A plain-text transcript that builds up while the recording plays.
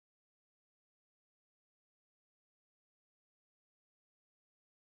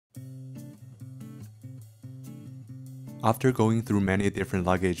After going through many different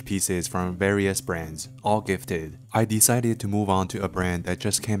luggage pieces from various brands, all gifted, I decided to move on to a brand that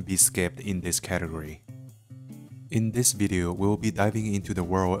just can't be skipped in this category. In this video, we will be diving into the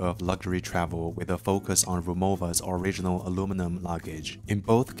world of luxury travel with a focus on Rimowa's original aluminum luggage in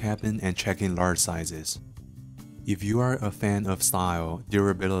both cabin and check-in large sizes. If you are a fan of style,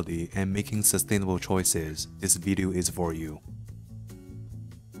 durability, and making sustainable choices, this video is for you.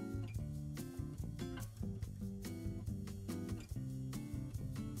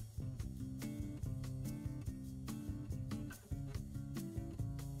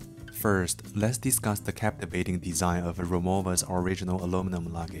 First, let's discuss the captivating design of Rimowa's original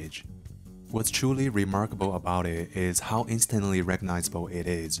aluminum luggage. What's truly remarkable about it is how instantly recognizable it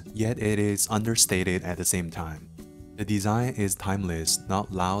is, yet it is understated at the same time. The design is timeless,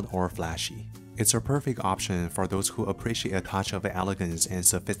 not loud or flashy. It's a perfect option for those who appreciate a touch of elegance and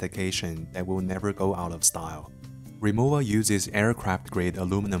sophistication that will never go out of style. Rimowa uses aircraft-grade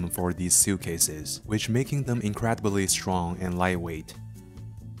aluminum for these suitcases, which making them incredibly strong and lightweight.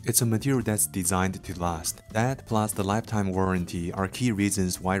 It's a material that's designed to last. That plus the lifetime warranty are key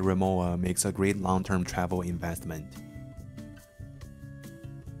reasons why Rimowa makes a great long-term travel investment.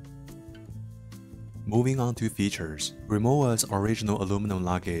 Moving on to features, Rimowa's original aluminum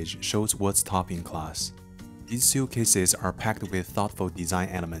luggage shows what's top in class. These suitcases are packed with thoughtful design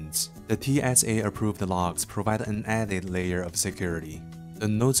elements. The TSA-approved locks provide an added layer of security. The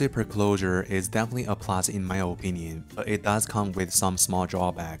no-zipper closure is definitely a plus in my opinion, but it does come with some small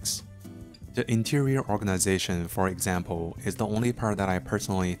drawbacks. The interior organization, for example, is the only part that I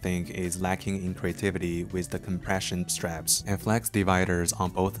personally think is lacking in creativity with the compression straps and flex dividers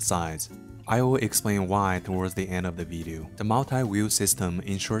on both sides. I will explain why towards the end of the video. The multi-wheel system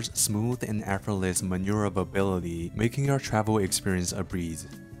ensures smooth and effortless maneuverability, making your travel experience a breeze.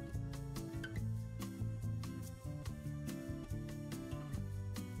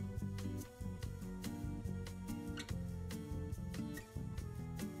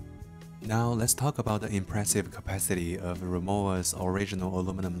 Now let's talk about the impressive capacity of Rimowa's original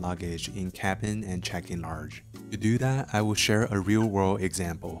aluminum luggage in cabin and check-in large. To do that, I will share a real-world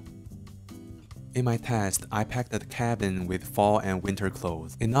example. In my test, I packed the cabin with fall and winter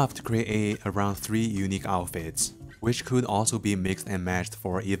clothes, enough to create around 3 unique outfits, which could also be mixed and matched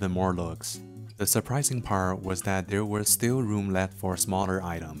for even more looks. The surprising part was that there was still room left for smaller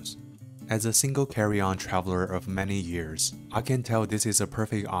items. As a single carry-on traveler of many years, I can tell this is a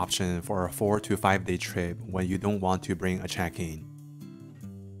perfect option for a 4 to 5 day trip when you don't want to bring a check-in.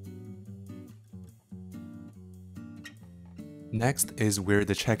 Next is where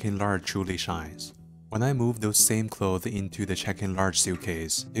the check-in large truly shines. When I moved those same clothes into the check-in large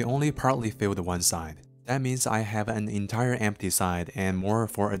suitcase, they only partly filled one side. That means I have an entire empty side and more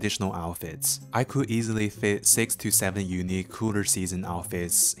for additional outfits. I could easily fit 6 to 7 unique cooler season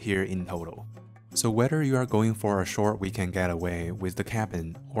outfits here in total. So whether you are going for a short weekend getaway with the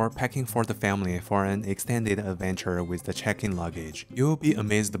cabin or packing for the family for an extended adventure with the check-in luggage, you will be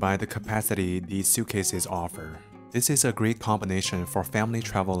amazed by the capacity these suitcases offer. This is a great combination for family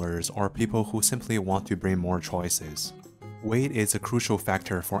travelers or people who simply want to bring more choices. Weight is a crucial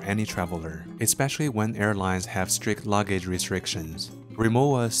factor for any traveler, especially when airlines have strict luggage restrictions.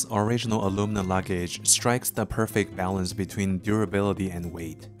 Rimowa's original aluminum luggage strikes the perfect balance between durability and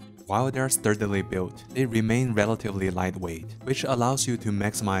weight. While they're sturdily built, they remain relatively lightweight, which allows you to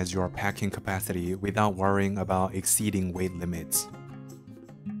maximize your packing capacity without worrying about exceeding weight limits.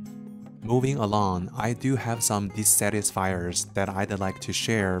 Moving along, I do have some dissatisfiers that I'd like to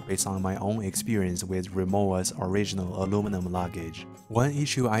share based on my own experience with Rimowa's original aluminum luggage. One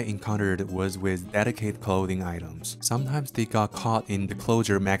issue I encountered was with dedicated clothing items. Sometimes they got caught in the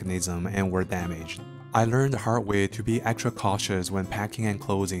closure mechanism and were damaged. I learned the hard way to be extra cautious when packing and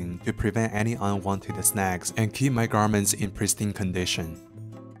closing to prevent any unwanted snags and keep my garments in pristine condition.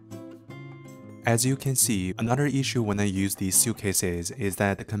 As you can see, another issue when I use these suitcases is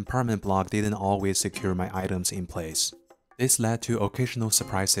that the compartment block didn't always secure my items in place. This led to occasional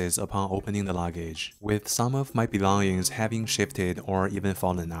surprises upon opening the luggage, with some of my belongings having shifted or even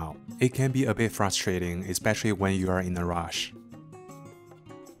fallen out. It can be a bit frustrating, especially when you are in a rush.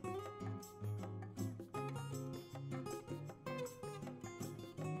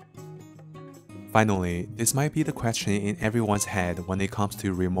 Finally, this might be the question in everyone's head when it comes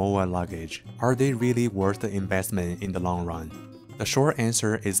to Rimowa luggage. Are they really worth the investment in the long run? The short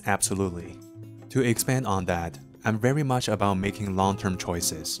answer is absolutely. To expand on that, I'm very much about making long-term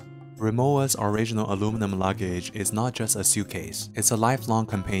choices. Rimowa's original aluminum luggage is not just a suitcase, it's a lifelong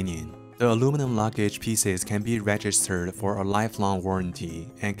companion. The aluminum luggage pieces can be registered for a lifelong warranty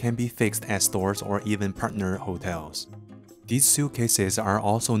and can be fixed at stores or even partner hotels. These suitcases are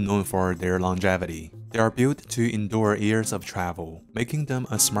also known for their longevity. They are built to endure years of travel, making them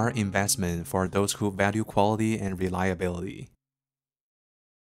a smart investment for those who value quality and reliability.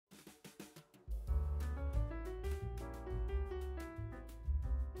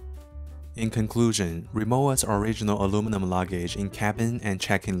 In conclusion, Rimowa's original aluminum luggage in cabin and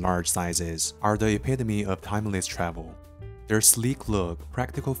check-in large sizes are the epitome of timeless travel. Their sleek look,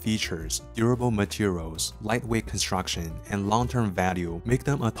 practical features, durable materials, lightweight construction, and long-term value make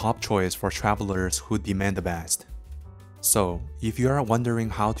them a top choice for travelers who demand the best. So, if you are wondering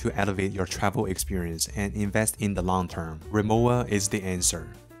how to elevate your travel experience and invest in the long term, Rimowa is the answer.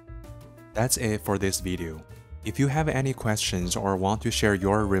 That's it for this video. If you have any questions or want to share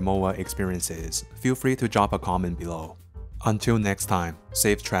your Rimowa experiences, feel free to drop a comment below. Until next time,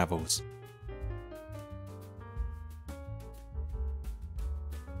 safe travels.